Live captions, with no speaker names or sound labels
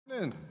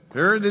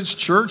Heritage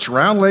Church,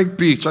 Round Lake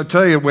Beach. I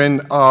tell you,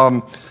 when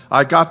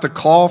I got the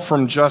call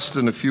from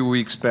Justin a few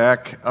weeks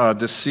back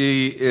to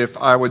see if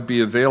I would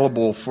be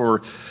available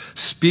for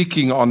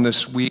speaking on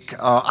this week,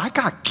 I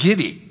got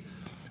giddy.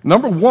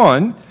 Number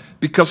one,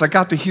 because I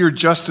got to hear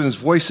Justin's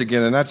voice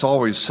again, and that's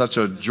always such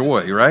a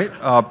joy, right?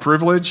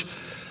 Privilege.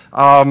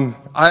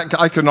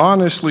 I can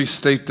honestly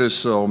state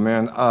this, though,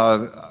 man.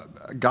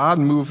 God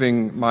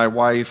moving my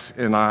wife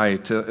and I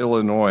to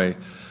Illinois,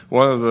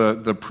 one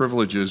of the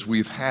privileges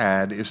we've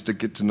had is to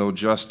get to know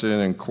Justin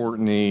and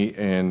Courtney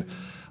and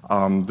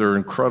their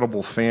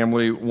incredible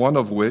family, one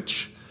of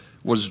which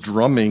was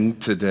drumming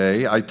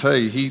today. I tell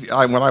you,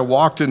 when I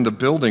walked in the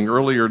building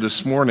earlier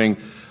this morning,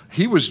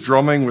 he was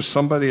drumming with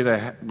somebody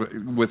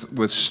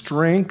with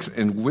strength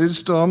and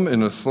wisdom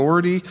and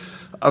authority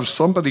of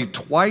somebody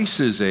twice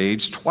his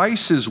age,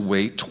 twice his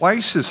weight,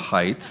 twice his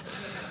height.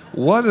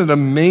 What an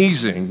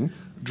amazing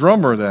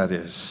drummer that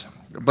is.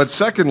 But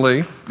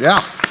secondly,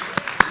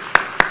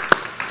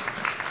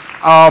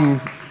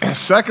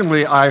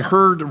 secondly, I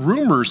heard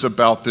rumors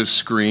about this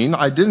screen.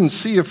 I didn't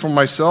see it for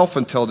myself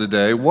until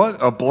today. What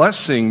a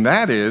blessing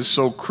that is,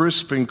 so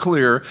crisp and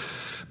clear.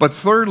 But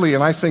thirdly,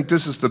 and I think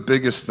this is the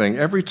biggest thing,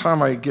 every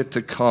time I get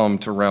to come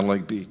to Round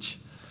Lake Beach,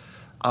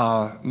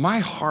 my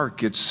heart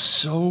gets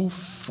so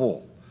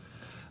full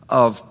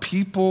of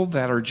people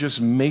that are just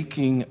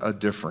making a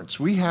difference.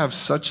 We have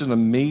such an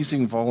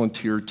amazing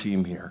volunteer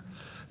team here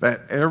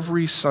that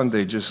every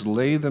Sunday just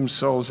lay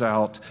themselves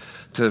out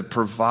to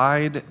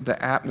provide the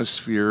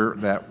atmosphere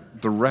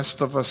that the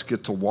rest of us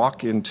get to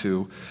walk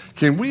into.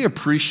 Can we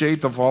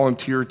appreciate the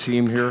volunteer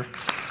team here?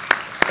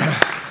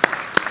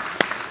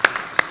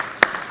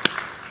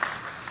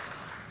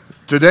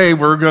 Today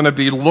we're going to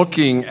be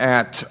looking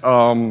at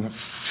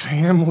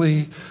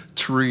family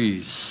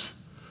trees.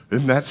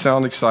 Doesn't that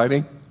sound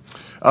exciting?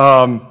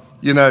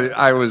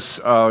 I was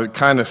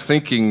kind of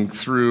thinking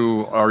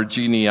through our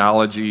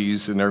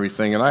genealogies and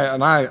everything,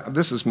 and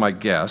this is my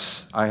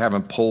guess. I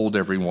haven't polled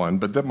everyone,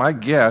 but my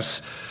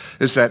guess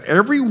is that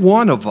every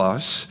one of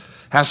us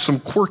has some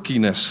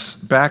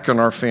quirkiness back in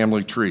our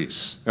family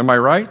trees. Am I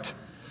right?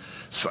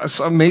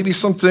 So maybe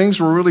some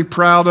things we're really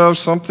proud of,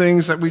 some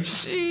things that we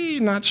just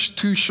not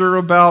too sure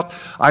about.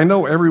 I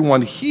know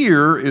everyone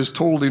here is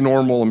totally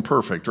normal and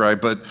perfect, right?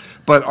 But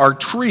our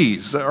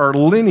trees, our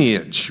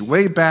lineage,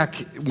 way back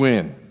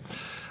when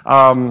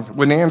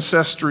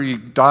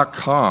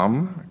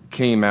Ancestry.com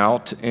came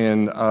out,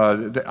 and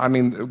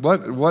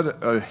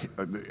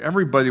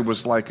everybody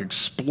was like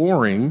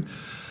exploring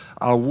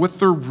what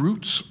their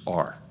roots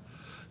are,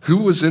 who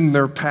was in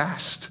their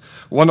past.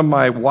 One of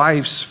my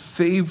wife's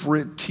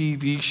favorite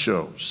TV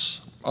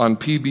shows on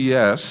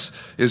PBS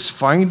is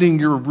Finding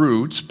Your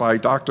Roots by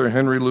Dr.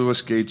 Henry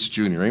Louis Gates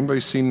Jr. Anybody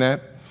seen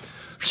that?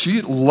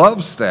 She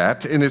loves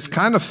that, and it's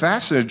kind of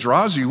fascinating. It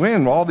draws you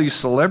in, all these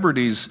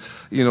celebrities,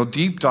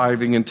 deep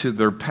diving into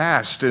their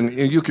past, and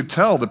you could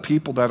tell the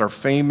people that are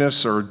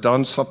famous or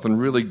done something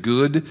really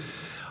good,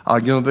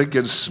 they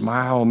get a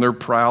smile and they're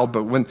proud,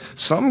 but when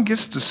something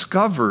gets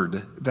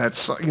discovered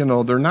that's,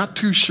 they're not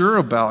too sure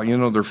about,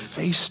 their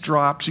face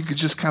drops. You could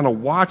just kind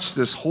of watch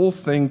this whole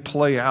thing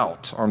play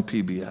out on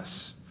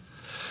PBS.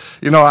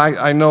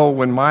 I know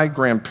when my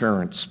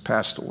grandparents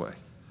passed away,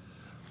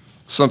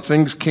 some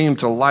things came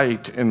to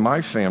light in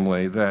my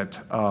family that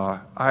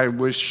I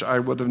wish I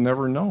would have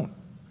never known.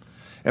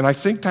 And I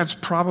think that's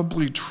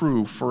probably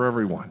true for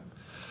everyone.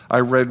 I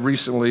read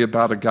recently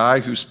about a guy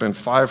who spent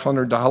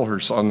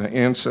 $500 on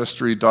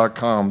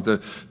Ancestry.com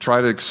to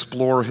try to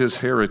explore his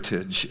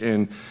heritage.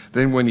 And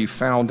then when he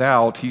found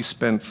out, he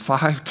spent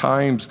 5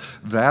 times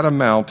that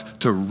amount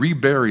to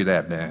rebury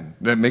that man.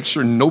 That makes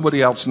sure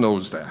nobody else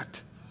knows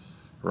that,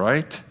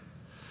 right?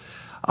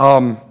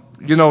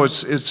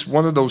 It's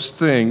one of those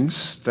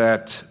things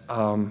that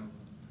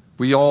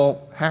we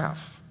all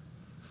have.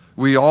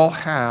 We all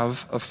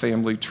have a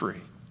family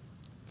tree.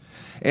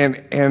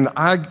 And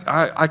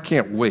I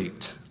can't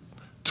wait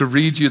to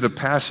read you the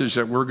passage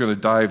that we're going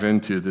to dive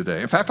into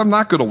today. In fact, I'm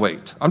not going to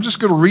wait. I'm just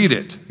going to read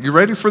it. You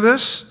ready for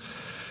this?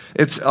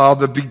 It's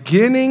the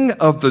beginning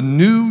of the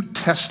New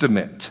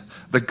Testament,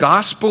 the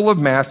Gospel of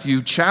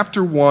Matthew,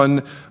 chapter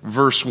 1,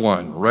 verse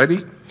 1.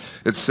 Ready?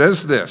 It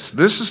says this: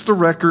 "This is the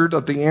record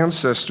of the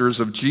ancestors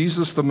of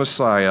Jesus the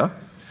Messiah,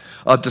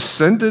 a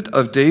descendant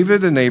of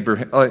David and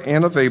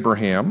of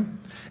Abraham.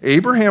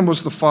 Abraham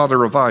was the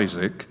father of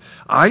Isaac.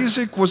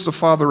 Isaac was the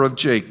father of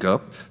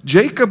Jacob.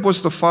 Jacob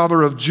was the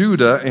father of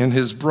Judah and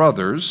his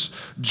brothers.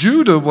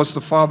 Judah was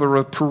the father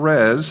of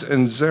Perez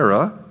and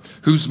Zerah,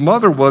 whose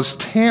mother was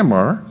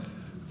Tamar,"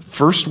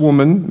 first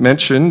woman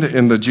mentioned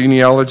in the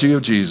genealogy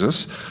of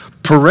Jesus.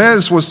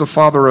 "Perez was the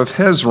father of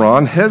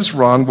Hezron.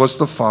 Hezron was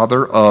the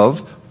father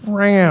of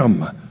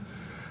Ram."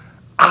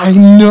 I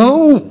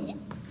know.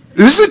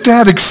 Isn't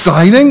that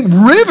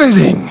exciting?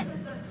 Riveting.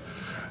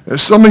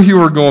 Some of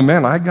you are going,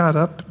 man, I got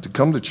up to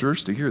come to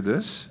church to hear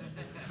this.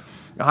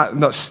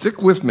 No,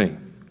 stick with me,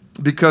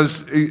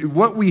 because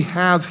what we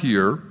have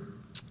here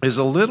is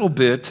a little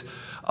bit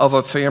of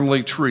a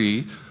family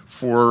tree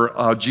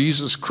for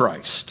Jesus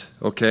Christ,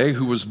 okay,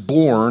 who was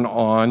born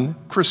on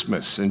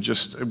Christmas. And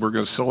we're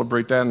going to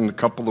celebrate that in a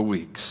couple of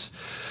weeks.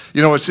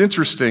 You know, it's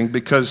interesting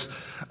because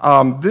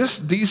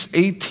these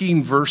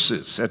 18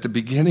 verses at the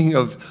beginning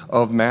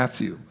of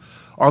Matthew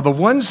are the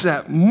ones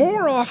that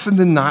more often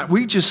than not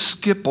we just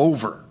skip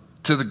over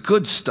to the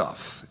good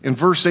stuff. In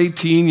verse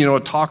 18, you know,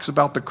 it talks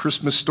about the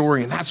Christmas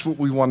story, and that's what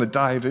we want to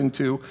dive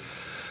into.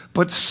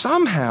 But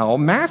somehow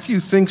Matthew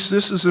thinks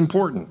this is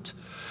important.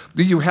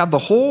 That you had the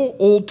whole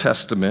Old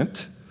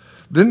Testament,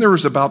 then there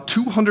was about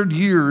 200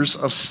 years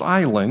of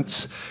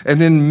silence, and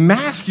then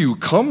Matthew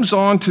comes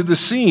onto the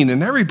scene,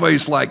 and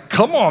everybody's like,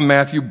 come on,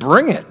 Matthew,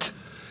 bring it.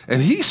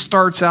 And he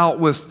starts out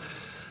with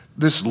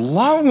this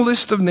long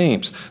list of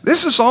names.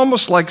 This is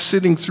almost like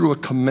sitting through a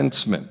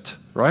commencement,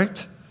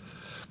 right?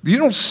 You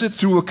don't sit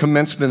through a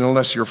commencement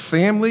unless you're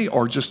family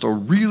or just a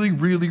really,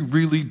 really,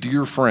 really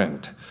dear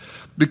friend.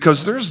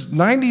 Because there's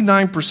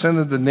 99%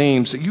 of the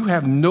names that you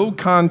have no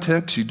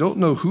context, you don't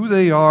know who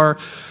they are,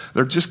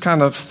 they're just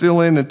kind of fill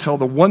in until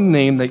the one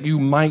name that you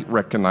might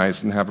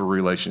recognize and have a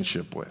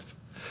relationship with.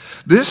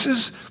 This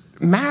is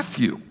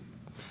Matthew.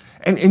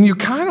 And you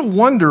kind of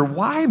wonder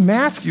why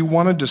Matthew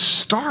wanted to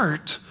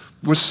start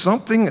with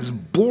something as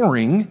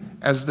boring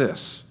as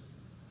this.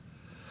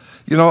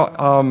 You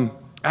know,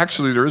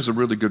 actually there is a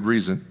really good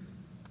reason.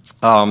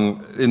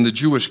 In the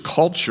Jewish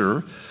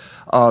culture,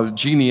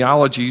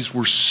 genealogies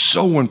were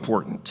so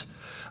important.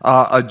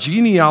 A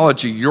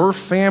genealogy, your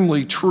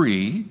family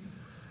tree,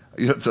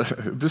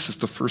 this is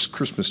the first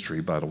Christmas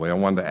tree, by the way, I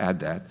wanted to add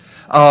that.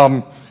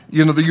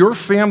 You know, your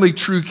family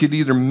tree could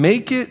either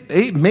make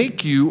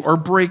you or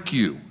break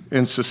you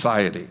in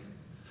society.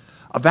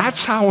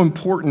 That's how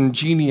important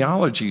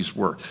genealogies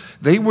were.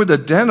 They would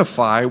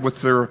identify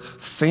with their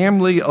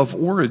family of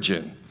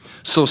origin.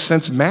 So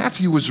since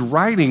Matthew was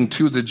writing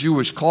to the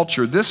Jewish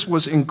culture, this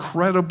was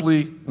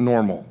incredibly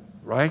normal.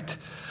 Right?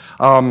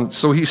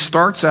 So he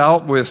starts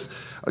out with,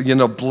 you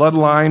know,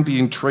 bloodline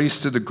being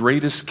traced to the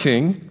greatest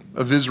king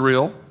of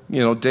Israel, you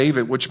know,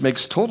 David, which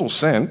makes total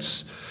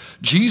sense.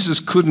 Jesus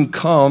couldn't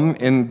come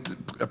and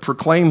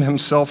proclaim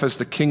himself as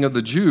the king of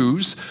the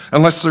Jews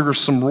unless there was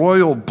some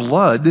royal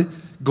blood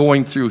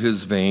going through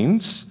his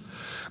veins.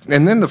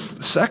 And then the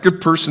second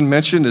person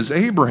mentioned is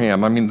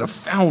Abraham. I mean, the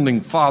founding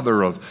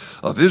father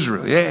of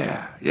Israel.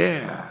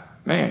 Yeah,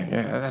 man,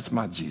 that's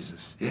my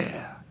Jesus.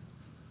 Yeah.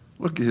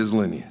 Look at his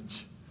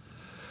lineage.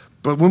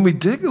 But when we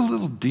dig a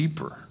little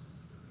deeper,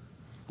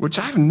 which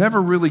I've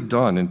never really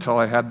done until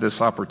I had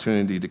this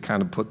opportunity to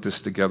kind of put this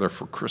together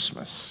for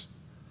Christmas,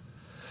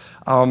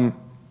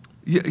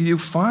 you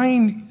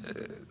find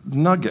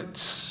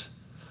nuggets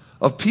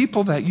of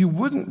people that you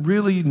wouldn't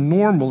really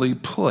normally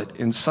put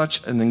in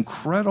such an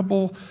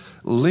incredible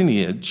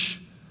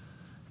lineage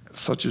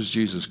such as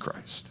Jesus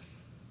Christ.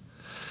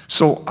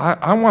 So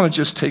I want to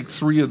just take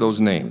 3 of those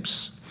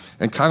names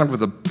and kind of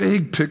with a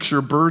big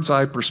picture, bird's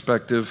eye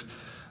perspective,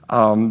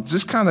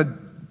 just kind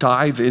of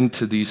dive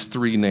into these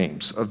 3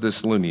 names of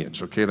this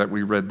lineage, okay, that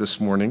we read this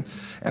morning.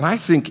 And I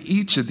think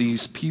each of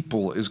these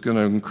people is going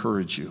to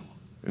encourage you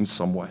in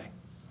some way,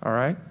 all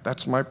right?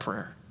 That's my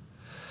prayer.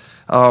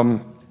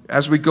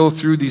 As we go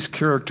through these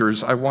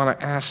characters, I want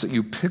to ask that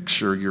you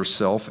picture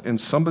yourself in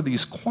some of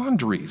these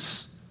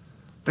quandaries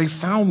they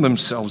found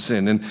themselves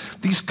in and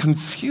these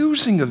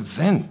confusing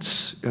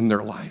events in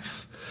their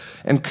life.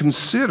 And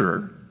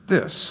consider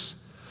this,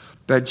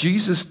 that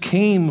Jesus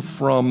came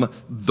from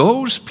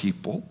those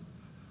people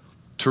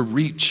to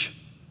reach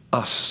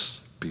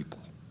us people.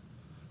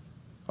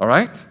 All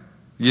right?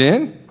 You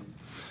in?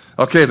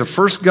 Okay, the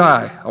first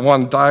guy I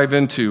want to dive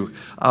into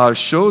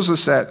shows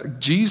us that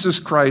Jesus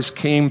Christ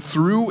came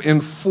through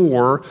and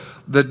for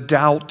the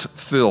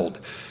doubt-filled.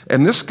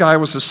 And this guy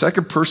was the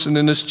second person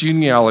in this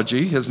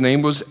genealogy. His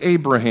name was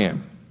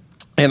Abraham.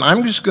 And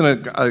I'm just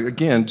going to,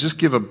 again, just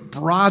give a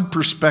broad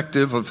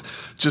perspective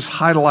of just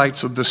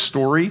highlights of this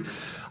story.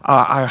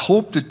 I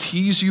hope to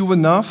tease you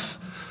enough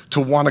to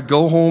want to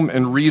go home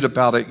and read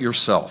about it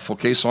yourself.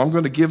 Okay, so I'm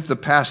going to give the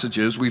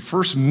passages. We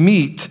first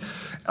meet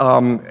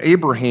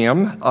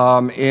Abraham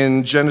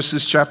in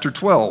Genesis chapter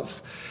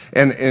 12.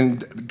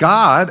 And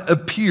God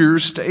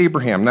appears to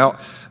Abraham. Now,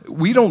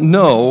 we don't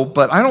know,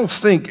 but I don't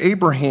think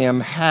Abraham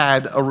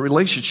had a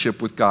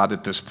relationship with God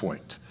at this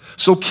point.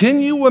 So can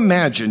you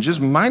imagine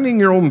just minding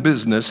your own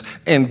business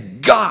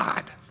and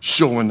God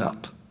showing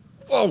up?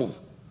 Whoa,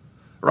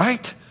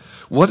 right?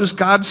 What does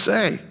God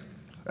say?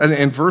 And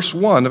in verse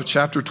 1 of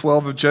chapter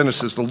 12 of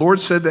Genesis, the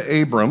Lord said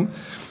to Abram,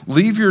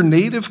 leave your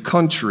native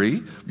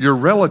country, your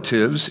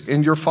relatives,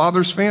 and your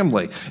father's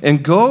family,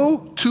 and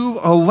go to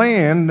a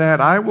land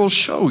that I will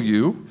show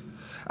you.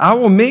 I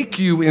will make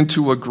you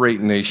into a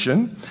great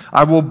nation.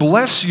 I will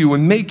bless you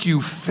and make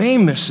you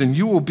famous, and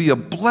you will be a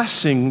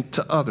blessing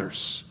to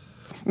others.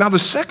 Now, the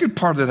second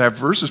part of that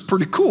verse is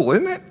pretty cool,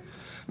 isn't it?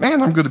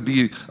 Man, I'm going to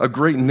be a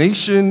great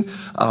nation.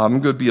 I'm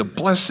going to be a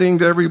blessing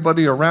to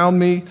everybody around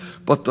me.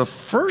 But the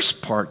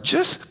first part,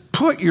 just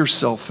put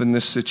yourself in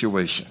this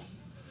situation.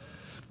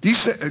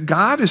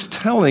 God is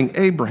telling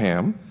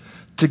Abraham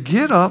to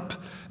get up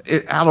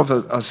out of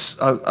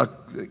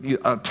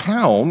a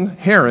town,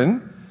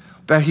 Haran,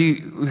 that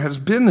he has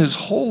been his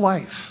whole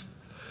life.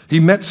 He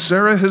met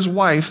Sarah, his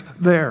wife,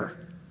 there.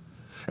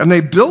 And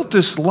they built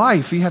this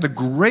life. He had a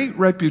great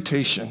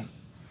reputation,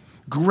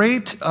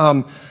 great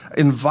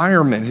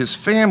environment. His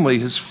family,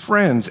 his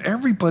friends,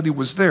 everybody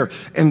was there.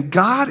 And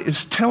God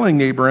is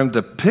telling Abraham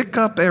to pick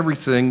up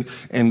everything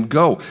and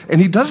go. And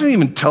he doesn't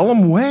even tell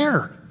him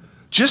where,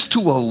 just to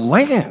a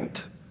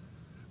land.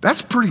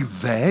 That's pretty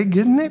vague,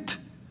 isn't it?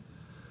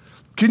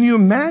 Can you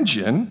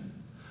imagine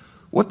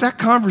what that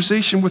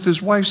conversation with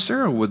his wife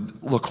Sarah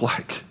would look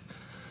like?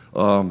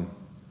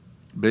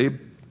 Babe,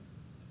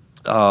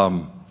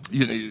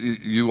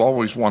 you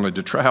always wanted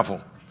to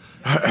travel,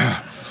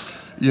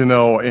 and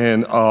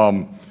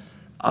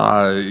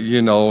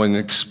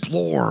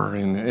explore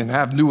and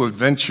have new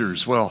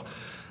adventures. Well,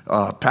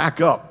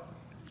 pack up,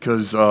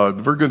 because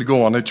we're going to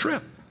go on a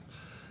trip.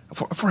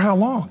 For how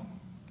long?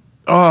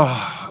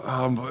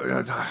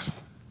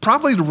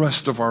 Probably the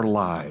rest of our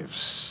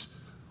lives.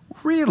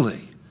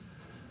 Really?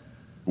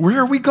 Where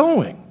are we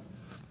going?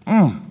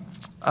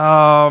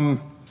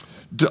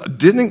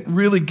 Didn't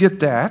really get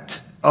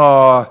that.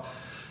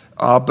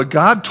 But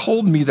God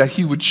told me that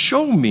he would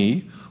show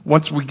me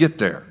once we get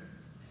there.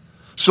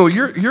 So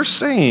you're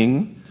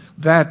saying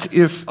that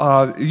if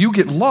you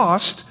get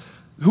lost,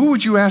 who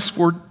would you ask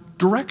for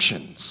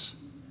directions?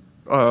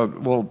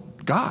 Well,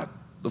 God,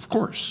 of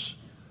course.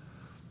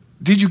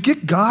 Did you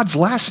get God's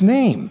last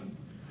name?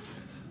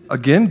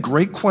 Again,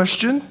 great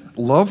question.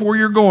 Love where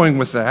you're going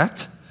with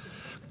that.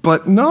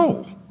 But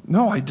no,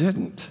 I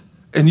didn't.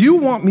 And you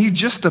want me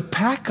just to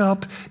pack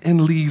up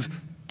and leave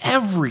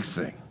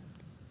everything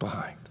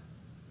behind.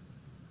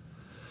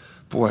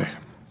 Boy,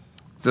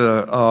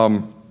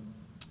 the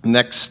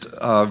next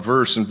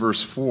verse, in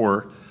verse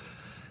 4,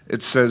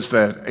 it says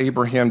that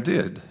Abraham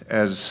did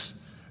as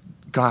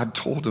God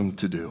told him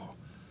to do.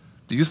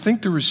 Do you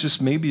think there was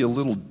just maybe a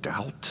little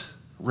doubt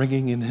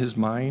ringing in his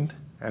mind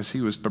as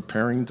he was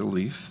preparing to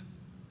leave?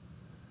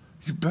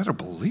 You better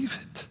believe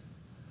it.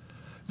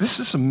 This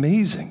is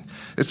amazing.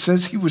 It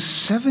says he was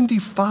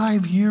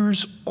 75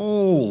 years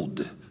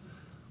old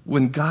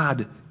when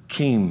God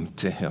came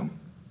to him.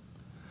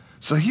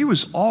 So he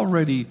was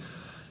already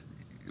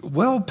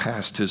well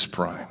past his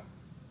prime.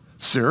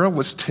 Sarah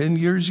was 10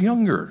 years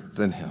younger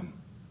than him.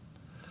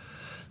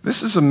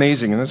 This is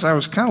amazing. And as I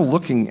was kind of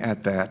looking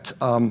at that,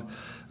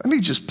 let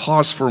me just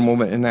pause for a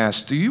moment and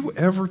ask, do you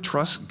ever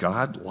trust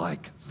God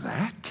like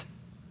that?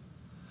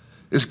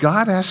 Is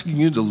God asking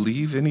you to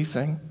leave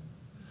anything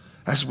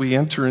as we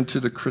enter into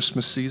the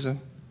Christmas season?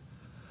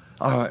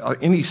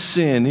 Any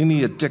sin,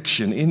 any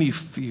addiction, any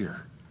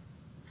fear?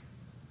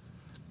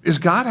 Is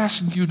God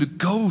asking you to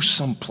go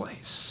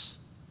someplace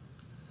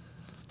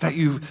that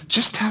you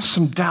just have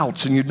some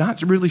doubts and you're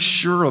not really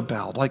sure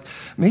about? Like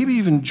maybe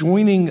even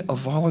joining a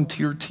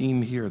volunteer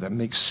team here that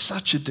makes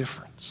such a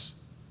difference.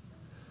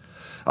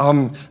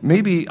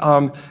 Maybe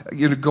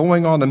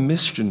going on a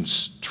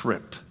missions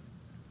trip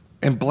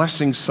and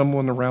blessing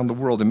someone around the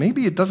world. And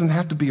maybe it doesn't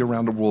have to be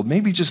around the world.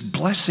 Maybe just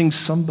blessing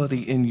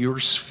somebody in your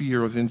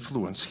sphere of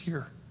influence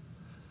here.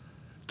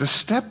 To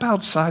step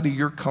outside of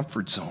your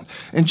comfort zone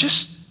and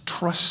just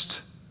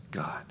trust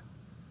God.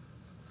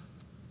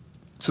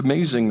 It's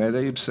amazing that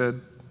Abe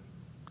said,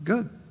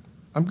 good,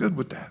 I'm good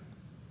with that.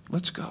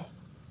 Let's go.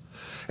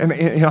 And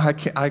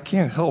I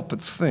can't help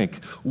but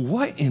think,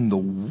 what in the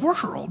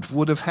world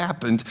would have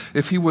happened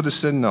if he would have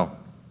said, no,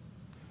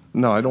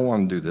 I don't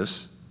want to do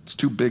this. It's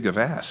too big of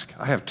ask.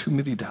 I have too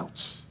many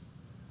doubts.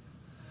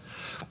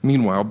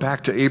 Meanwhile,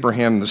 back to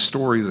Abraham, the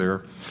story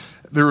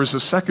there was a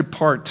second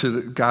part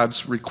to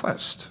God's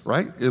request,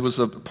 right? It was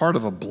a part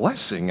of a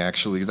blessing,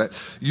 actually, that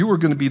you were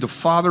going to be the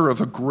father of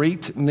a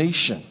great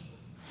nation.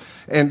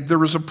 And there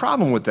was a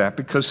problem with that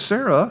because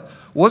Sarah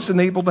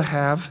wasn't able to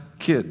have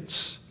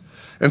kids.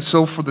 And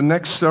so for the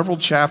next several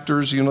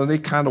chapters, they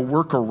kind of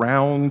work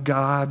around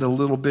God a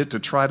little bit to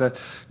try to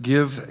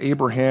give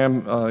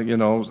Abraham, a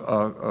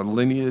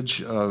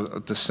lineage,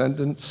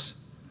 descendants.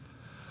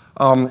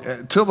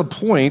 Till the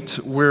point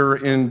where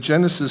in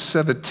Genesis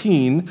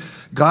 17,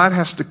 God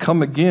has to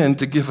come again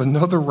to give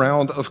another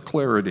round of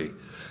clarity.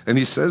 And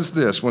he says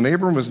this, when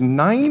Abram was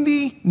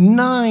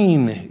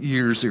 99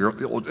 years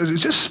old,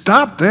 just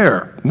stop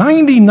there,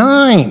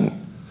 99.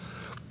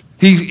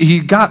 He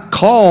got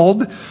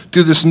called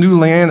to this new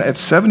land at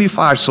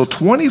 75, so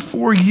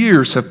 24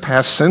 years have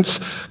passed since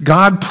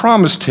God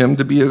promised him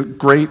to be a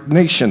great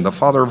nation, the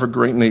father of a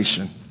great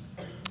nation.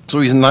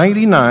 So he's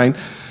 99.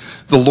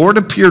 The Lord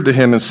appeared to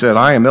him and said,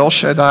 I am El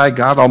Shaddai,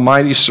 God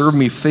Almighty, serve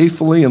me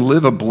faithfully and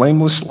live a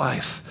blameless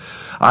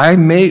life. I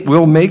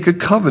will make a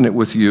covenant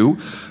with you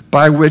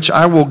by which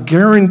I will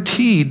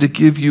guarantee to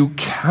give you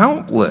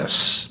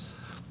countless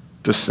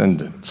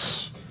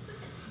descendants.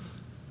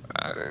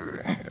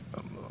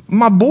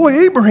 My boy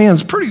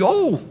Abraham's pretty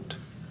old.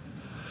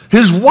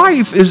 His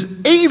wife is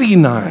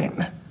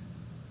 89,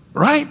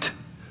 right?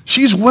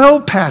 She's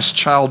well past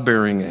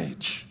childbearing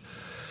age.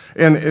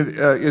 And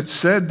it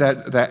said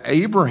that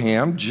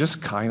Abraham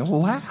just kind of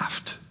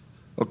laughed,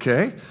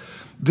 okay?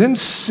 Then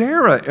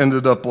Sarah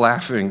ended up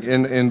laughing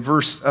in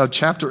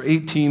chapter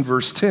 18,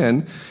 verse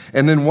 10.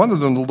 And then one of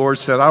them, the Lord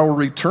said, I will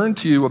return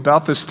to you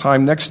about this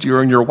time next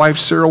year, and your wife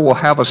Sarah will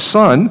have a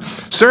son.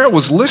 Sarah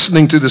was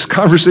listening to this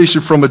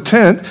conversation from a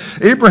tent.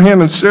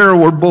 Abraham and Sarah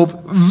were both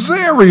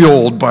very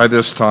old by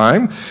this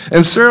time,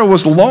 and Sarah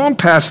was long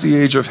past the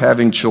age of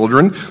having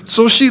children.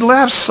 So she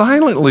laughed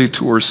silently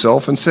to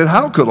herself and said,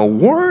 how could a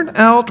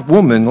worn-out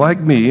woman like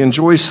me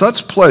enjoy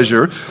such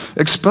pleasure,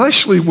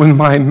 especially when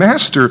my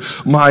master,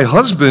 my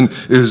husband,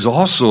 is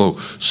also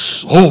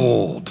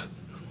old?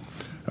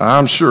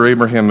 I'm sure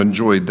Abraham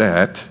enjoyed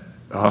that.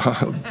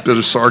 A bit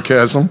of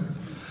sarcasm.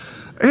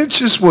 It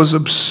just was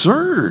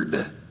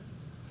absurd.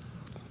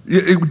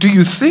 Do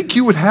you think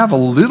you would have a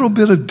little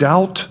bit of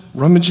doubt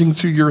rummaging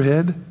through your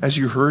head as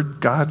you heard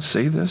God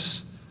say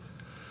this?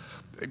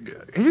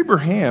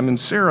 Abraham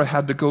and Sarah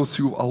had to go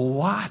through a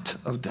lot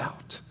of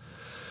doubt.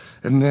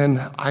 And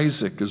then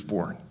Isaac is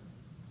born.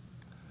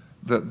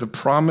 The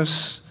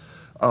promise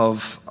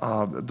of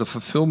the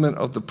fulfillment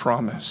of the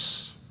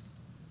promise.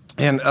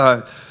 And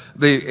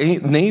they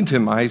named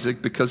him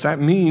Isaac because that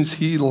means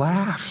he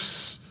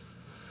laughs.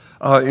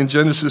 In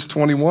Genesis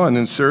 21,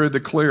 and Sarah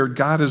declared,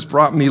 God has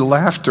brought me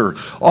laughter.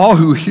 All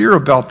who hear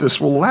about this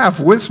will laugh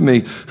with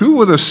me. Who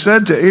would have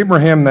said to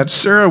Abraham that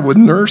Sarah would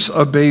nurse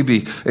a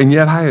baby, and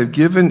yet I have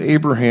given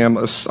Abraham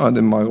a son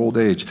in my old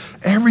age?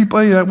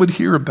 Everybody that would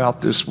hear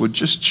about this would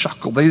just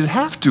chuckle. They'd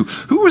have to.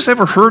 Who has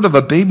ever heard of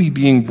a baby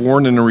being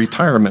born in a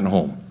retirement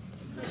home?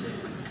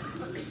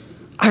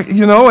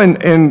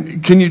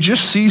 And can you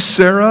just see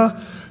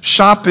Sarah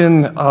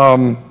shopping,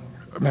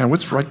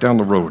 what's right down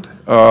the road?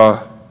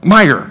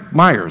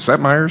 Meijer, is that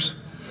Meijer's?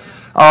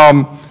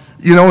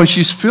 And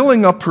she's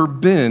filling up her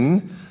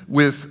bin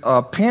with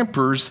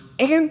Pampers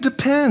and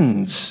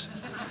Depends.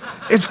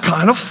 It's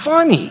kind of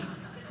funny.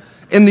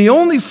 And the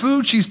only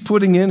food she's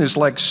putting in is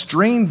like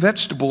strained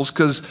vegetables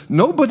because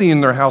nobody in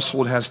their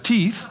household has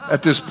teeth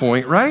at this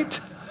point, right?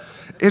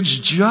 It's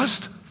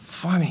just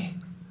funny.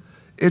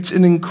 It's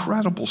an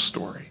incredible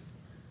story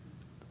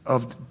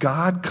of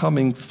God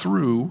coming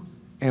through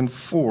and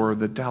for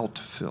the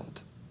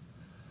doubt-filled.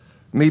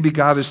 Maybe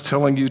God is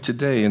telling you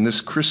today in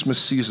this Christmas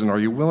season, are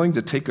you willing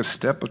to take a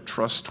step of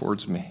trust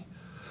towards me?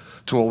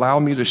 To allow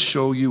me to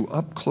show you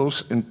up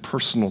close and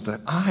personal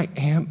that I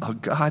am a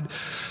God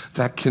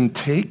that can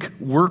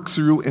work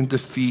through, and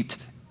defeat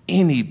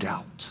any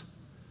doubt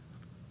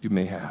you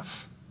may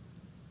have.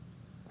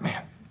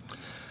 Man.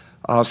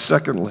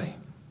 Secondly,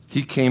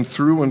 he came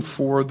through and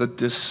for the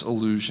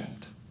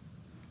disillusioned.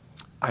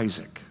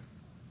 Isaac.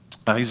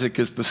 Isaac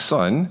is the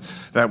son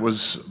that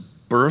was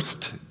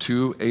birthed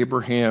to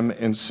Abraham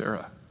and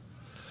Sarah.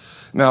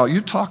 Now,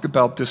 you talk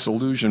about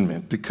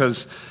disillusionment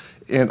because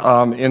in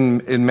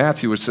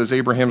Matthew it says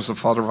Abraham is the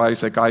father of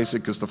Isaac,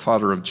 Isaac is the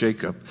father of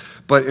Jacob.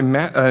 But in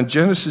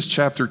Genesis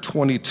chapter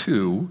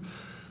 22,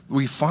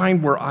 we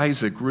find where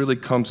Isaac really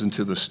comes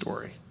into the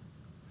story.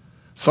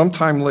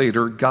 Sometime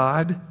later,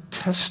 God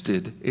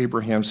tested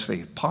Abraham's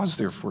faith. Pause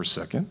there for a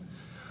second,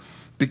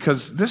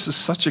 because this is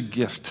such a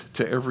gift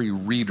to every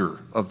reader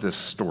of this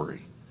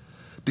story.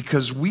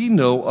 Because we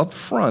know up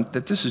front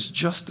that this is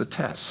just a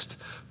test.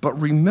 But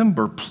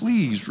remember,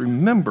 please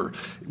remember,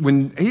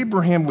 when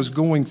Abraham was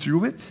going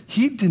through it,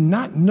 he did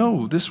not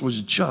know this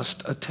was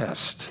just a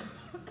test.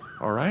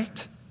 All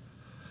right?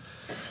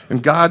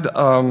 And God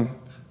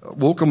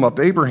woke him up.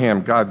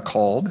 Abraham, God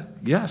called.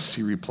 Yes,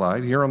 he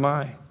replied, here am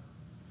I.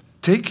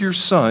 Take your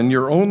son,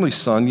 your only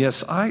son,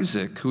 yes,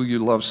 Isaac, who you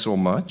love so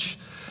much,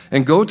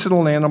 and go to the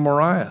land of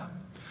Moriah.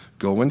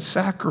 Go and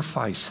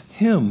sacrifice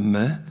him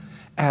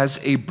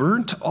as a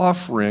burnt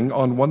offering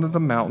on one of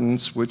the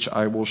mountains which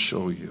I will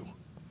show you.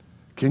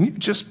 Can you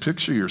just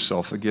picture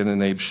yourself again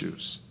in Abe's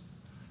shoes?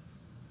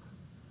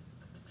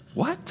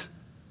 What?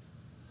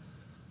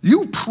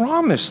 You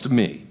promised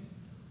me,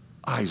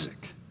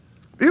 Isaac.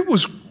 It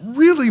was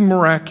really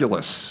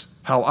miraculous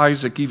how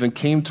Isaac even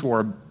came to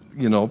our,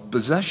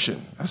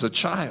 possession as a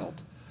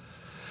child.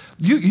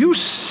 You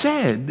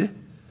said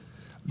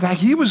that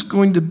he was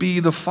going to be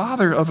the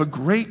father of a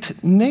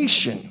great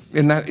nation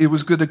and that it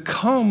was going to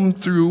come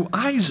through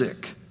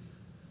Isaac.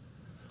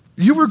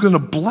 You were going to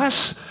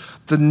bless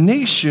the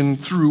nation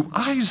through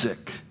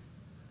Isaac.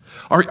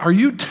 Are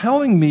you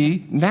telling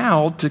me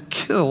now to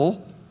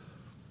kill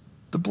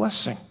the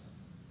blessing?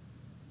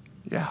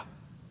 Yeah.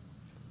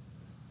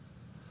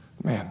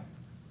 Man,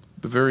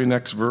 the very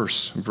next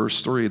verse,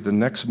 verse 3, the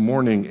next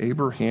morning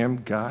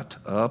Abraham got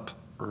up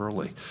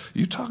early.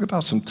 You talk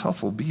about some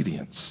tough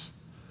obedience.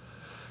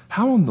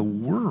 How in the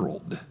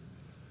world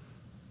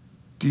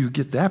do you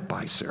get that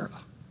by, Sarah?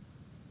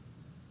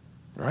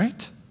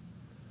 Right?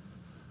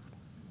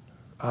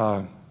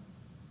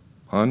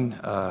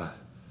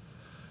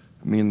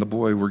 Me and the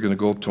boy, we're going to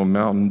go up to a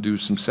mountain and do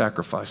some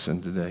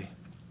sacrificing today.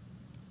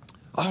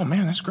 Oh,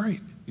 man, that's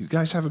great. You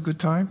guys have a good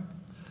time?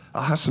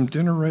 I'll have some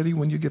dinner ready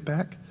when you get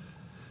back.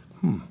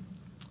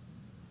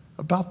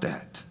 About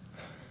that.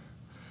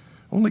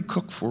 Only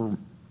cook for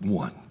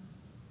one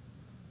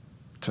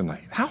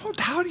tonight.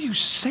 How do you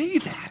say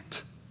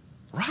that?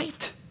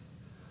 Right?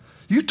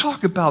 You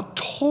talk about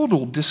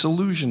total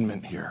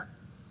disillusionment here.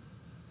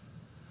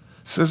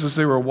 It says as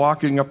they were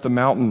walking up the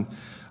mountain,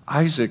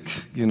 Isaac,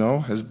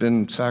 has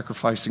been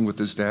sacrificing with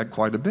his dad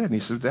quite a bit. And he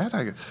said,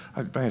 Dad,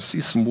 I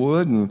see some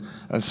wood and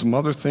some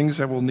other things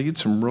that we'll need,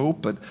 some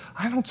rope, but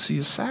I don't see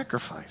a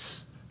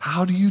sacrifice.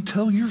 How do you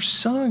tell your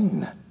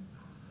son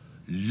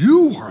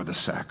you are the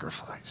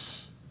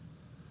sacrifice?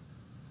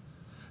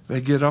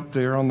 They get up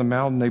there on the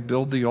mountain, they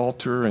build the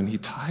altar, and he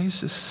ties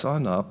his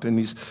son up, and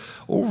he's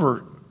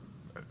over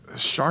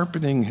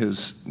sharpening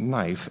his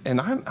knife. And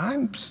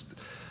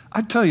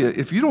I tell you,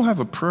 if you don't have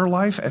a prayer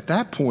life at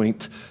that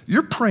point,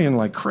 you're praying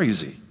like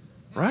crazy,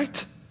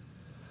 right?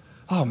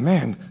 Oh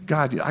man,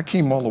 God, I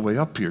came all the way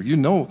up here. You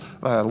know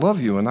I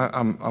love you, and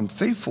I'm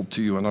faithful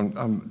to you, and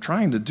I'm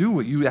trying to do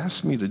what you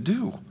asked me to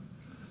do.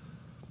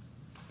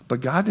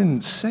 But God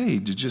didn't say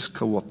to just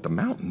go up the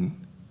mountain.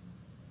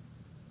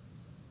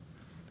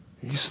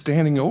 He's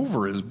standing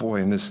over his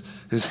boy, and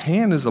his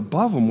hand is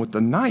above him with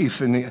the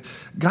knife. And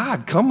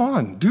God, come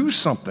on, do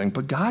something.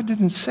 But God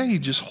didn't say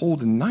just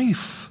hold a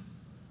knife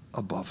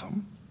above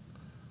him.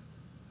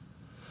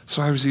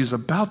 So as he's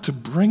about to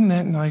bring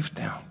that knife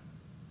down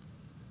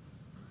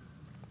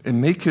and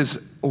make his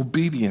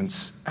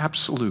obedience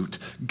absolute,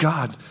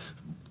 God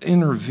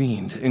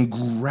intervened and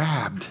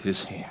grabbed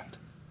his hand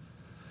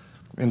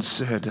and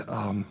said,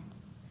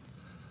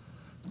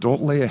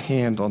 don't lay a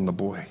hand on the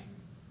boy.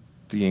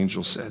 The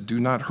angel said, do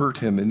not hurt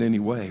him in any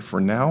way,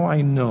 for now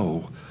I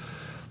know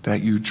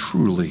that you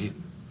truly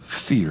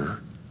fear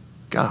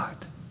God.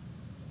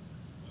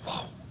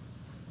 Whoa.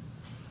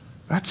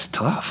 That's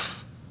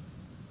tough.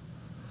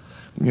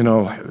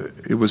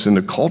 It was in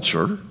a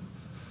culture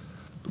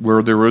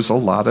where there was a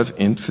lot of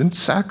infant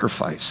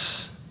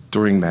sacrifice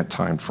during that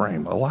time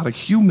frame, a lot of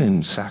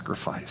human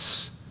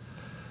sacrifice.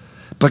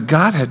 But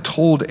God had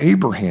told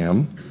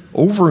Abraham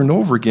over and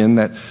over again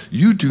that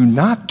you do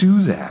not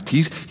do that.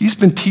 He's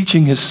been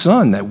teaching his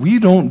son that we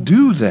don't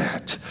do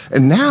that.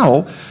 And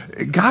now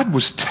God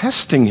was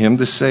testing him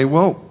to say,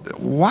 well,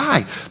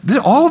 why?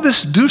 All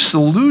this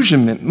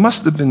disillusionment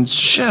must have been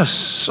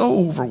just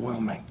so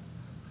overwhelming.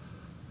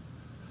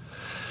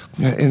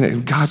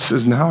 And God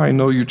says, now I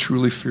know you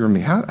truly fear me.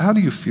 How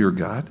do you fear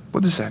God?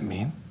 What does that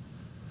mean?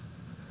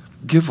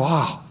 Give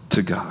awe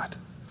to God.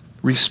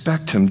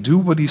 Respect him. Do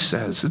what he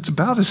says. It's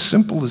about as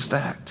simple as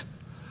that.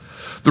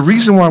 The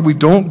reason why we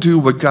don't do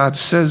what God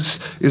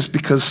says is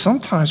because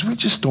sometimes we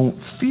just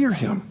don't fear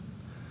him.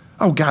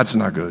 Oh, God's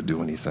not going to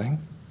do anything.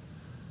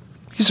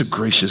 He's a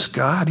gracious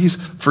God. He's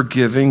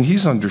forgiving.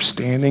 He's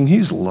understanding.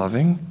 He's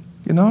loving.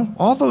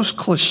 All those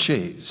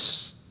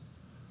cliches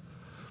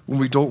when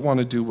we don't want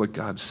to do what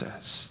God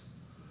says.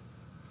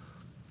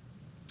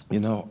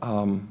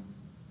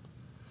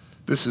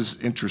 This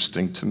is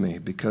interesting to me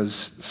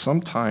because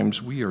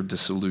sometimes we are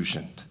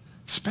disillusioned,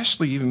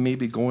 especially even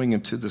maybe going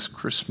into this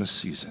Christmas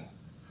season.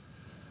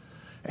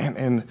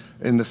 And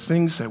the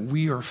things that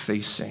we are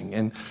facing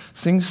and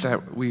things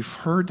that we've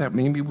heard that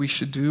maybe we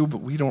should do, but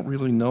we don't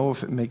really know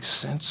if it makes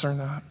sense or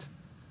not.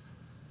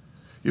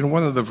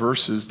 One of the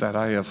verses that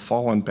I have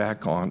fallen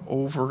back on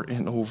over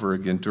and over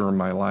again during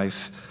my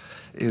life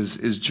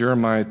is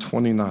Jeremiah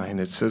 29.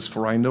 It says,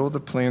 for I know the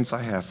plans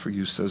I have for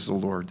you, says the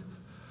Lord.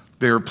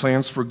 They are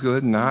plans for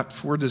good, not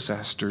for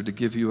disaster, to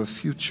give you a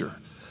future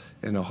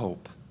and a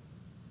hope.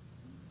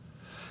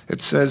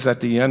 It says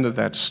at the end of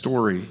that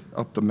story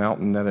up the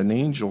mountain that an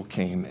angel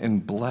came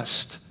and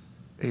blessed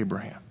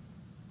Abraham.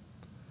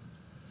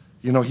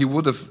 He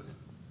would have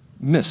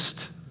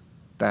missed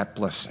that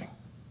blessing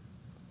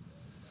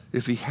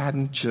if he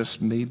hadn't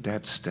just made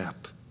that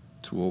step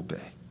to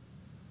obey.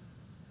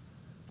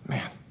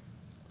 Man,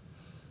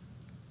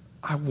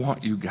 I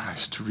want you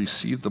guys to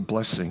receive the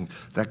blessing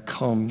that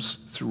comes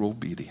through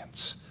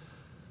obedience,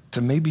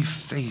 to maybe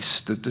face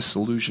the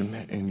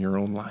disillusionment in your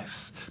own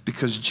life.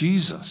 Because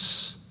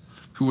Jesus,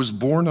 who was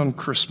born on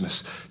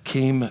Christmas,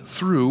 came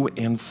through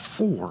and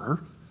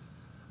for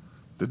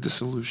the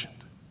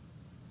disillusioned.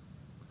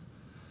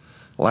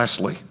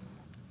 Lastly,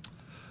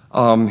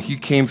 he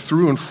came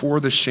through and for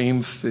the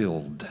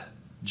shame-filled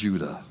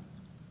Judah.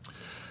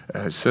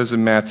 It says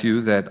in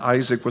Matthew that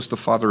Isaac was the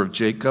father of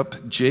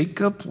Jacob.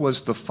 Jacob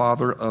was the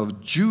father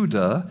of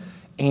Judah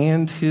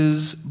and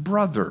his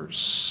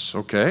brothers,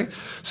 okay?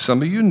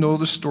 Some of you know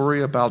the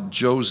story about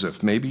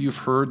Joseph. Maybe you've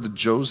heard the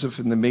Joseph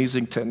in the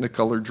Amazing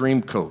Technicolor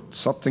Dreamcoat,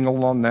 something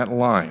along that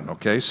line,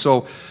 okay?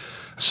 So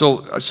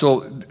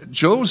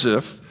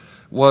Joseph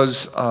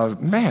was,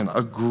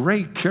 a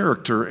great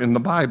character in the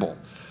Bible.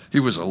 He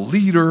was a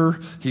leader.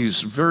 He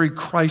was very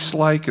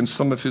Christ-like in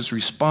some of his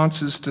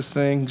responses to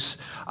things.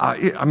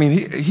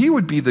 He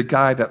would be the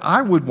guy that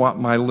I would want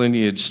my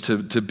lineage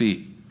to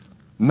be,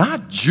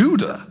 not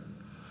Judah.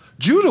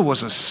 Judah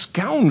was a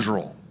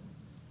scoundrel.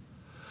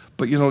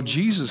 But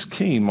Jesus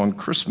came on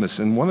Christmas,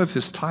 and one of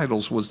his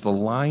titles was the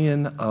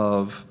Lion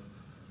of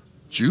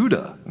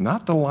Judah,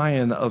 not the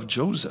Lion of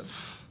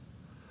Joseph.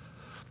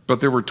 But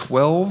there were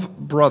 12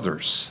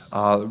 brothers,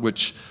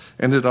 which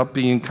ended up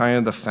being kind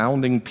of the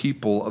founding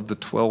people of the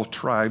 12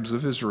 tribes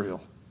of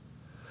Israel.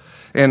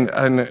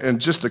 And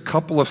just a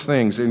couple of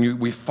things, and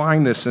we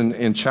find this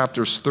in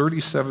chapters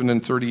 37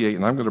 and 38,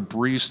 and I'm going to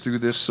breeze through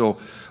this, so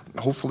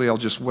hopefully I'll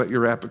just whet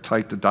your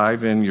appetite to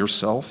dive in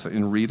yourself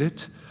and read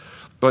it.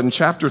 But in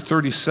chapter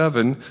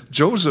 37,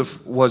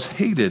 Joseph was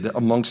hated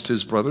amongst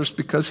his brothers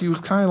because he was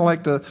kind of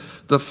like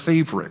the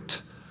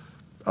favorite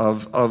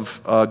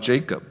of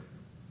Jacob.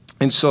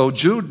 And so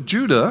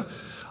Judah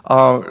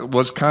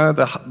was kind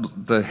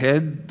of the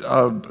head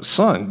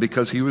son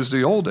because he was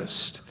the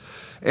oldest.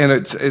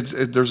 And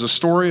there's a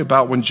story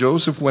about when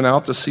Joseph went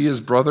out to see his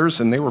brothers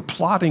and they were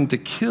plotting to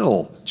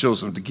kill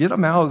Joseph, to get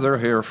him out of their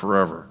hair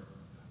forever.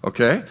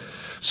 Okay?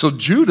 So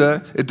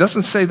Judah, it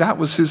doesn't say that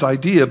was his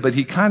idea, but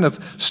he kind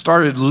of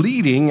started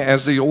leading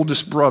as the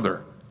oldest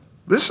brother.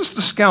 This is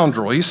the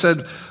scoundrel. He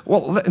said,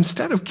 well,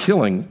 instead of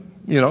killing,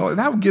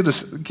 that would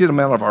get him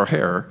out of our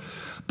hair,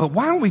 but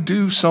why don't we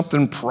do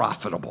something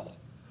profitable?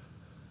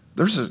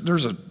 There's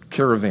a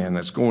caravan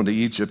that's going to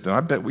Egypt, and I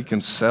bet we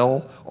can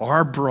sell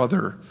our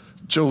brother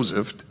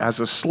Joseph as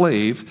a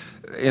slave,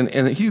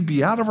 and he'd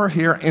be out of our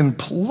hair, and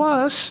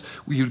plus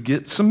we would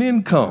get some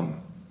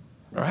income.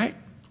 All right?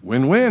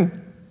 Win-win.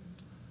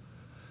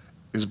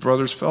 His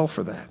brothers fell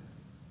for that.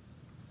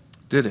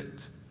 Did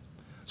it.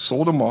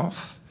 Sold him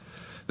off.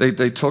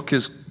 They took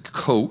his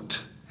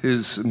coat,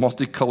 his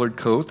multicolored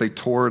coat, they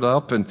tore it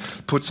up and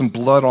put some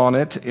blood on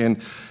it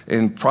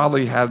and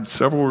probably had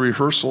several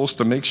rehearsals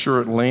to make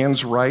sure it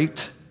lands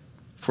right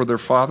for their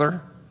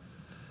father.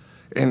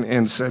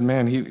 And said,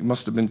 man, he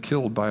must have been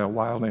killed by a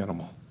wild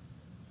animal.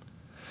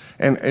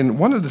 And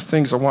one of the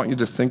things I want you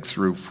to think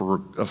through for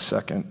a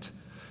second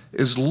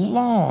is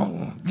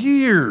long,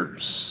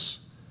 years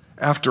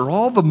after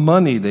all the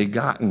money they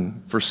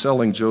gotten for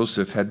selling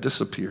Joseph had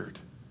disappeared,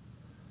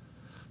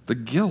 the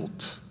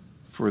guilt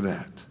for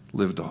that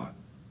lived on.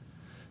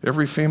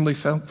 Every family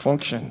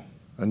function,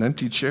 an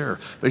empty chair.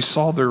 They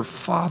saw their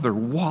father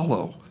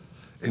wallow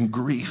in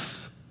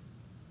grief.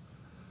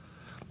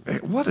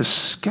 What a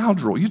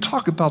scoundrel. You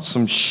talk about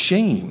some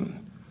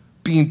shame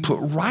being put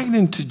right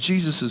into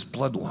Jesus'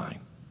 bloodline.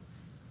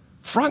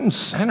 Front and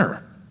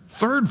center,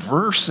 third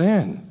verse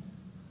in.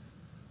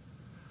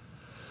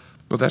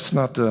 But that's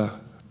not the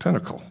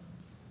pinnacle.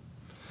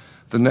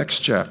 The next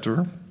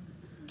chapter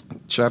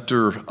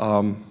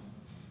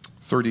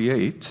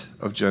 38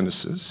 of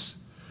Genesis,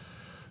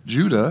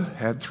 Judah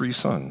had 3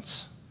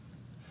 sons.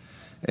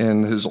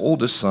 And his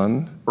oldest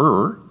son,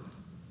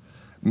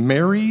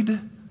 married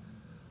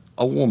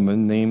a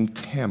woman named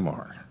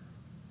Tamar.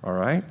 All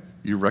right?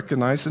 You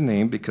recognize the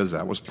name because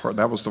that was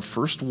the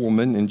first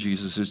woman in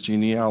Jesus'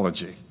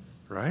 genealogy,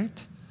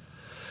 right?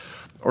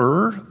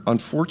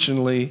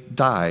 Unfortunately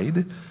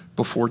died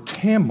before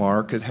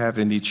Tamar could have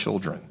any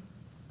children.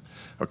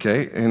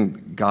 Okay?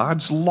 And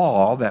God's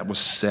law that was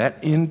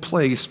set in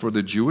place for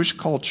the Jewish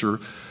culture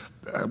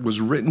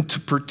was written to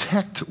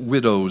protect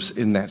widows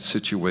in that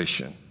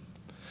situation.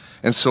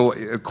 And so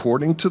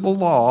according to the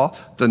law,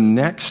 the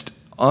next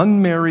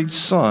unmarried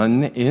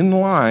son in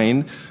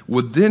line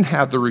would then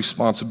have the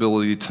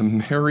responsibility to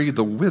marry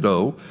the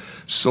widow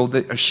so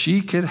that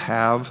she could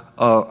have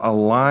a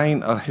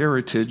line, a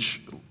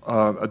heritage,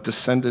 a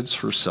descendants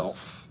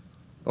herself.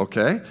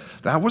 Okay?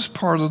 That was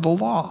part of the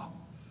law.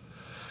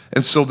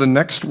 And so the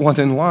next one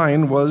in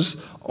line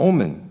was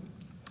Onan.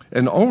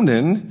 And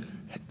Onan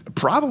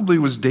probably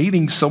was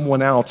dating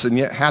someone else and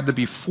yet had to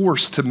be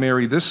forced to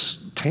marry this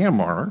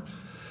Tamar.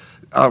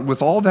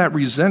 With all that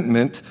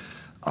resentment,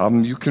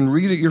 you can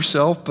read it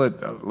yourself,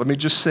 but let me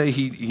just say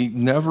he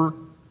never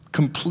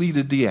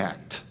completed the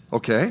act,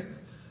 okay?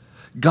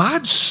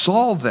 God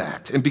saw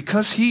that, and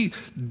because he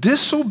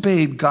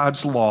disobeyed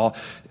God's law,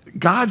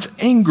 God's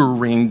anger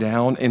rained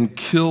down and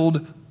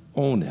killed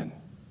Onan,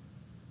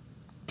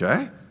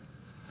 okay?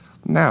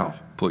 Now,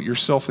 put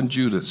yourself in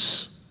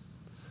Judah's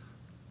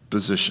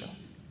position,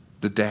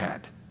 the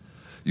dad.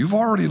 You've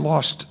already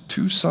lost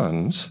 2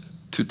 sons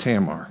to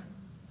Tamar.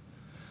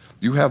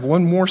 You have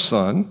one more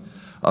son,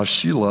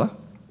 Shelah,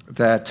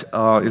 that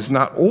is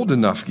not old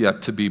enough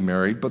yet to be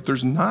married, but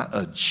there's not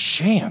a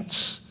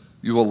chance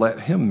you will let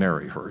him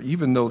marry her,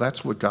 even though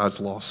that's what God's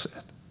law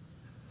said.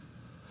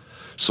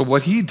 So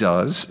what he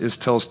does is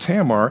tells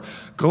Tamar,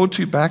 go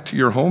back to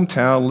your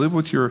hometown, live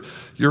with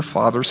your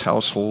father's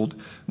household,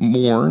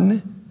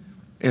 mourn,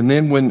 and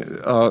then when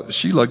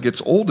Shelah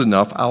gets old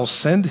enough, I'll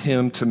send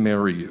him to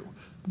marry you.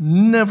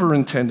 Never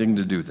intending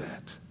to do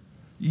that.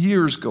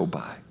 Years go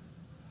by.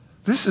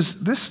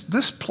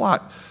 This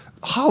plot,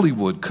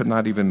 Hollywood could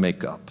not even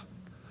make up.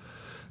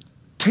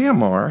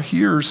 Tamar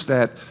hears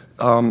that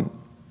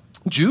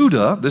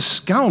Judah, this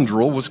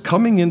scoundrel, was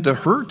coming into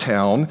her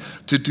town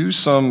to do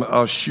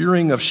some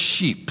shearing of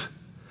sheep.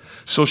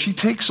 So she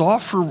takes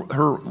off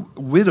her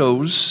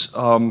widow's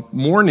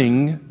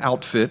mourning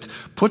outfit,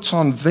 puts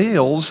on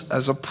veils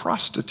as a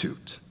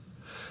prostitute,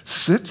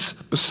 sits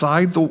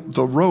beside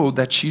the road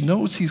that she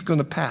knows he's going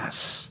to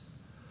pass.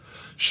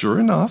 Sure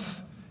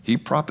enough, he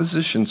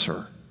propositions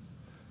her.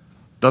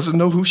 Doesn't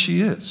know who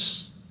she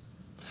is.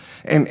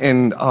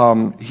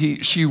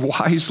 She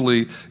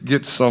wisely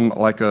gets some,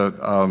 like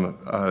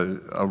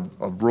a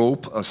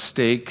rope, a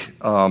stake,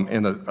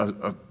 and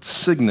a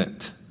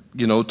signet,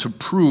 to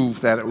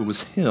prove that it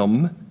was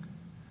him.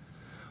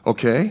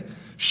 Okay?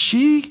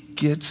 She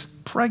gets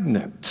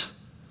pregnant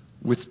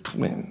with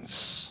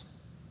twins.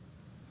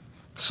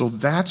 So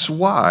that's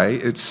why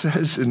it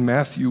says in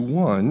Matthew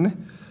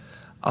 1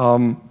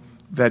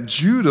 that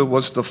Judah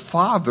was the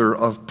father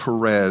of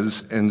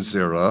Perez and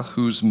Zerah,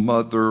 whose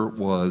mother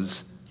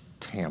was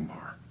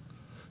Tamar.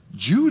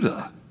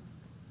 Judah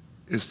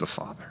is the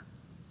father.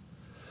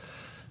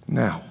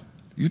 Now,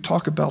 you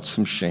talk about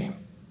some shame.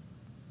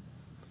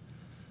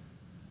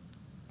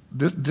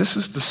 This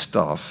is the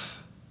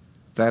stuff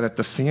that at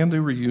the family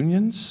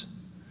reunions,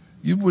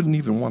 you wouldn't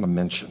even want to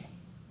mention.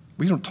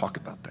 We don't talk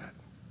about that.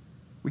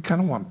 We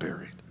kind of want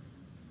buried,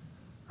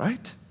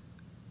 right?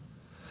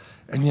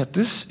 And yet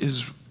this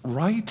is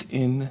right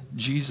in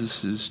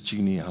Jesus'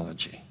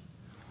 genealogy.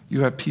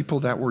 You have people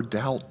that were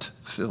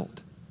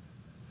doubt-filled.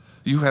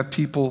 You have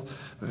people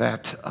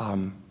that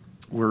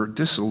were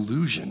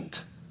disillusioned.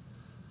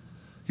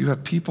 You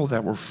have people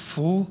that were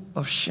full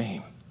of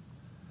shame,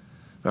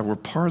 that were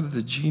part of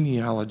the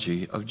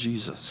genealogy of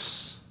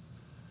Jesus,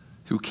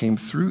 who came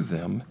through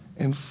them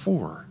and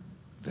for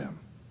them.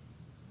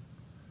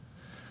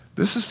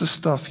 This is the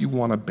stuff you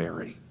want to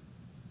bury,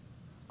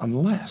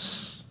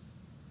 unless,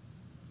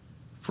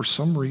 for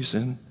some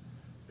reason,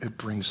 it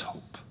brings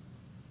hope.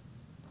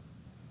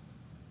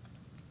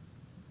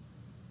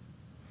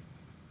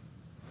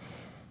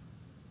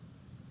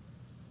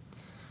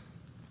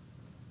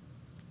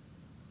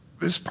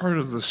 This part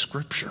of the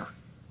scripture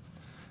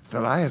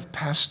that I have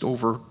passed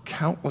over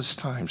countless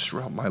times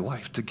throughout my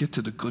life to get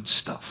to the good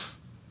stuff,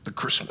 the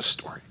Christmas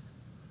story,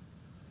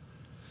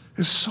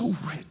 is so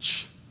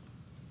rich.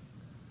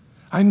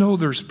 I know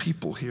there's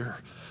people here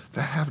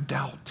that have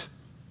doubt,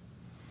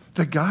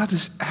 that God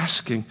is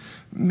asking,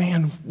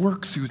 man,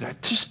 work through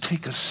that. Just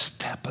take a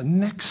step, a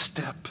next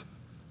step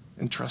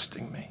in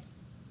trusting me.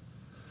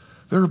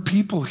 There are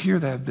people here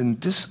that have been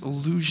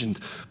disillusioned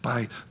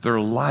by their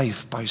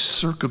life, by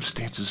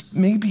circumstances,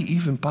 maybe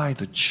even by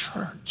the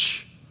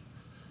church.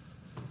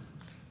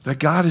 That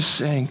God is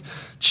saying,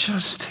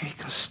 just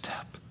take a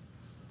step.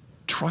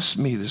 Trust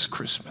me this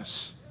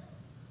Christmas.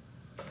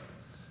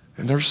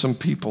 And there's some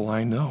people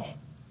I know,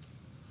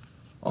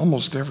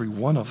 almost every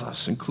one of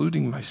us,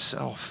 including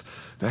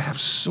myself, that have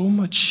so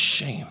much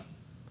shame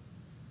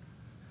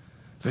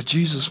that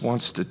Jesus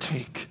wants to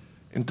take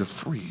and to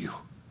free you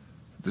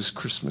this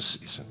Christmas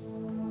season.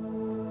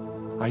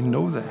 I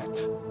know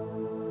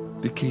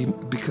that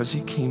because he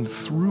came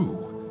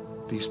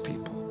through these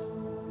people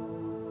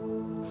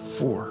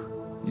for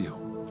you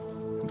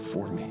and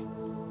for me.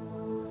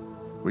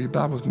 Will you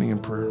bow with me in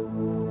prayer?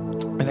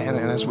 And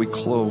as we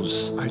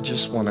close, I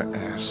just want to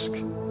ask,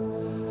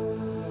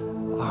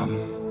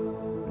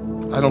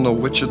 I don't know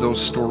which of those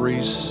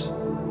stories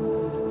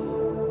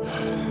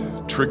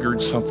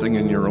triggered something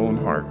in your own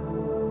heart,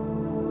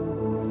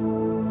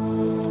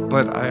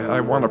 but I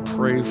want to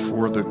pray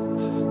for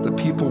the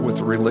people with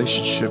a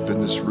relationship in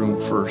this room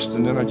first,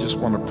 and then I just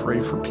want to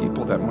pray for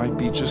people that might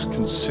be just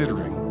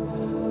considering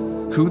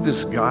who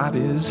this God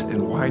is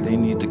and why they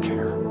need to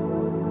care.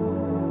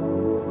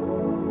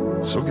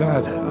 So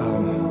God,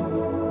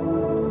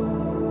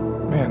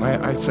 man,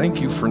 I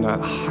thank you for not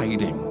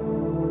hiding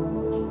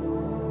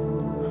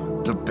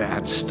the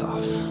bad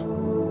stuff,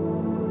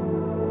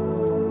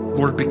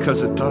 Lord,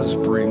 because it does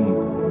bring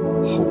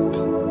hope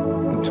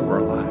into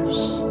our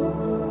lives.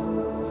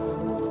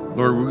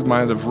 Lord, we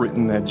might have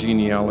written that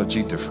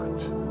genealogy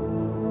different.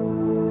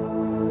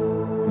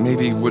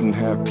 Maybe we wouldn't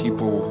have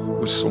people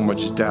with so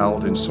much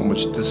doubt and so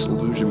much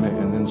disillusionment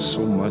and then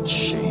so much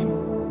shame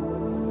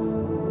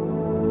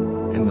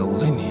in the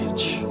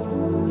lineage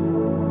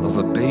of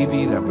a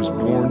baby that was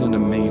born in a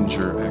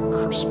manger at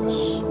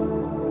Christmas.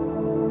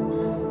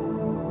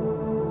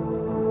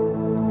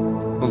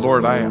 But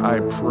Lord, I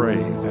pray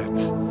that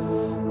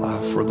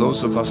for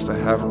those of us that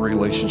have a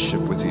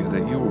relationship with you,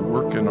 that you will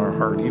work in our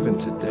heart even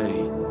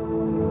today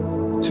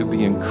to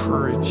be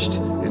encouraged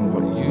in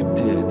what you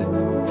did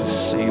to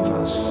save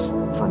us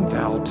from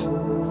doubt,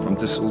 from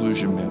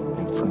disillusionment,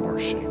 and from our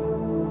shame.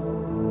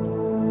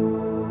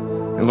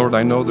 And Lord,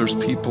 I know there's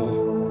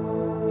people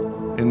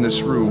in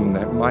this room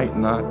that might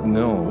not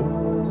know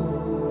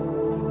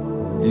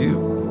you,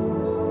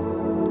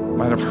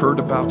 might have heard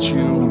about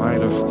you,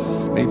 might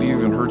have maybe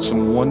even heard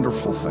some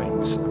wonderful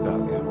things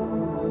about you.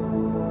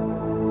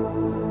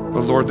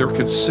 But Lord, they're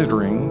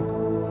considering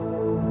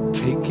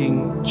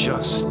taking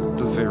just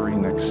the very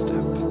next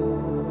step.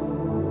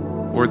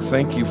 Lord,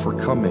 thank you for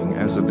coming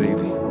as a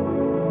baby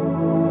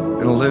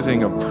and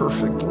living a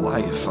perfect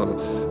life, a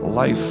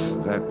life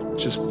that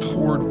just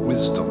poured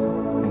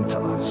wisdom into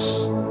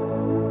us.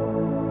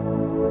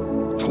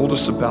 Told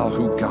us about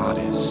who God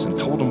is and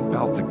told them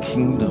about the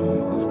kingdom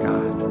of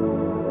God.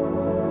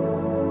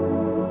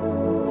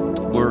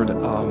 Lord,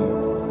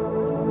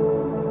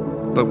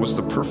 but was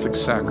the perfect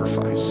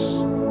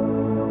sacrifice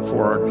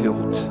for our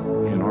guilt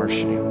and our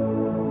shame.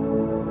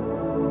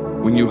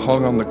 when you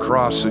hung on the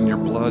cross and your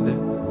blood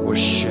was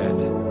shed.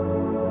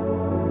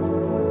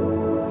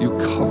 You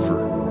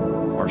cover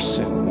our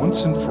sin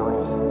once and for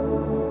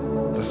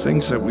all. The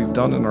things that we've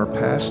done in our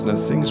past and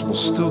the things we'll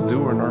still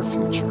do in our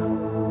future.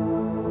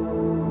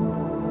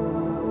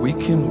 We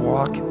can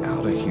walk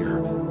out of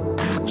here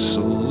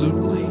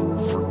absolutely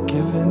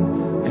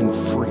forgiven and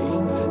free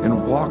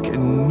and walk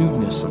in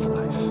newness of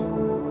life.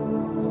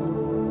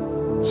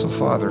 So,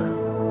 Father,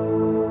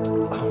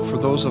 for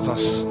those of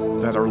us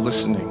that are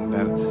listening,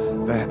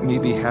 that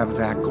maybe have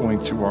that going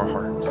through our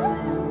heart,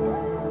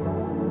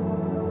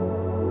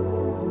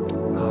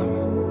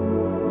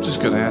 I'm just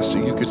going to ask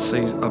that you could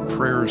say a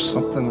prayer or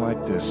something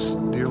like this.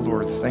 Dear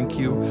Lord, thank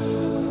you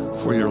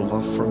for your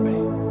love for me.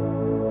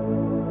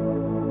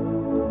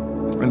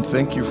 And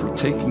thank you for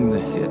taking the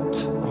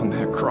hit on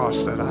that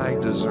cross that I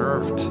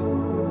deserved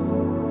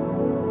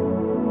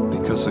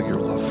because of your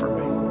love for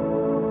me.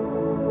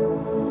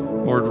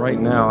 Lord, right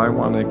now I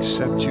want to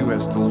accept you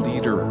as the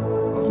leader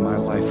of my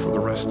life for the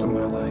rest of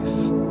my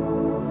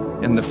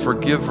life and the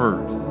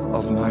forgiver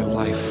of my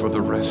life for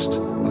the rest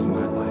of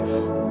my life.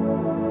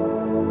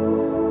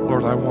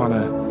 Lord, I want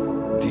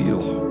to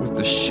deal with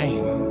the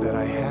shame that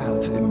I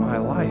have in my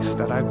life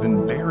that I've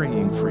been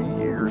burying for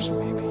years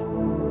maybe.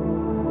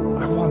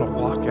 I want to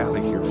walk out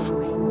of here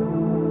free.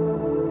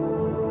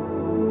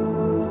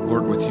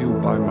 Lord, with you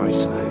by my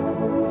side,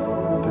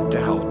 the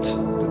doubt,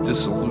 the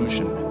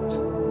disillusionment.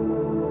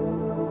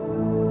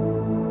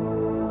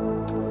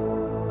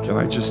 Can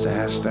I just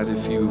ask that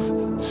if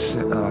you've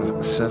said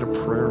a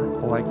prayer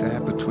like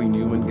that between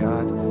you and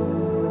God,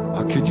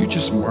 could you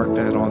just mark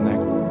that on that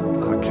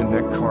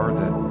Connect card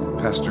that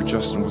Pastor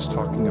Justin was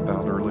talking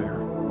about earlier?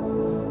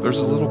 There's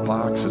a little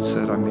box that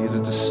said, I made a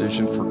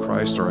decision for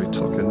Christ, or I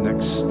took a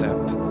next step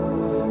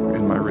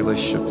in my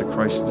relationship to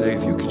Christ today.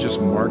 If you could just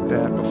mark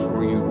that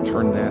before you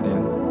turn that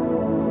in.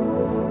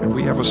 And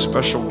we have a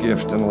special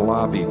gift in the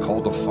lobby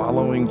called the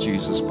Following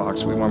Jesus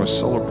box. We want to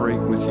celebrate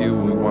with you,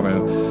 and we want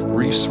to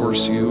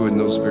resource you in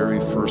those very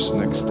first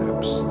next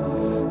steps.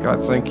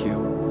 God, thank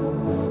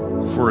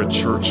you for a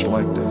church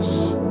like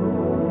this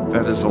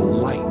that is a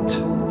light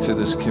to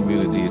this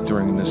community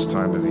during this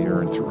time of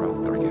year and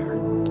throughout the year.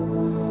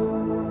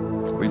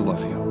 We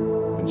love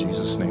you. In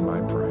Jesus' name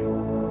I pray.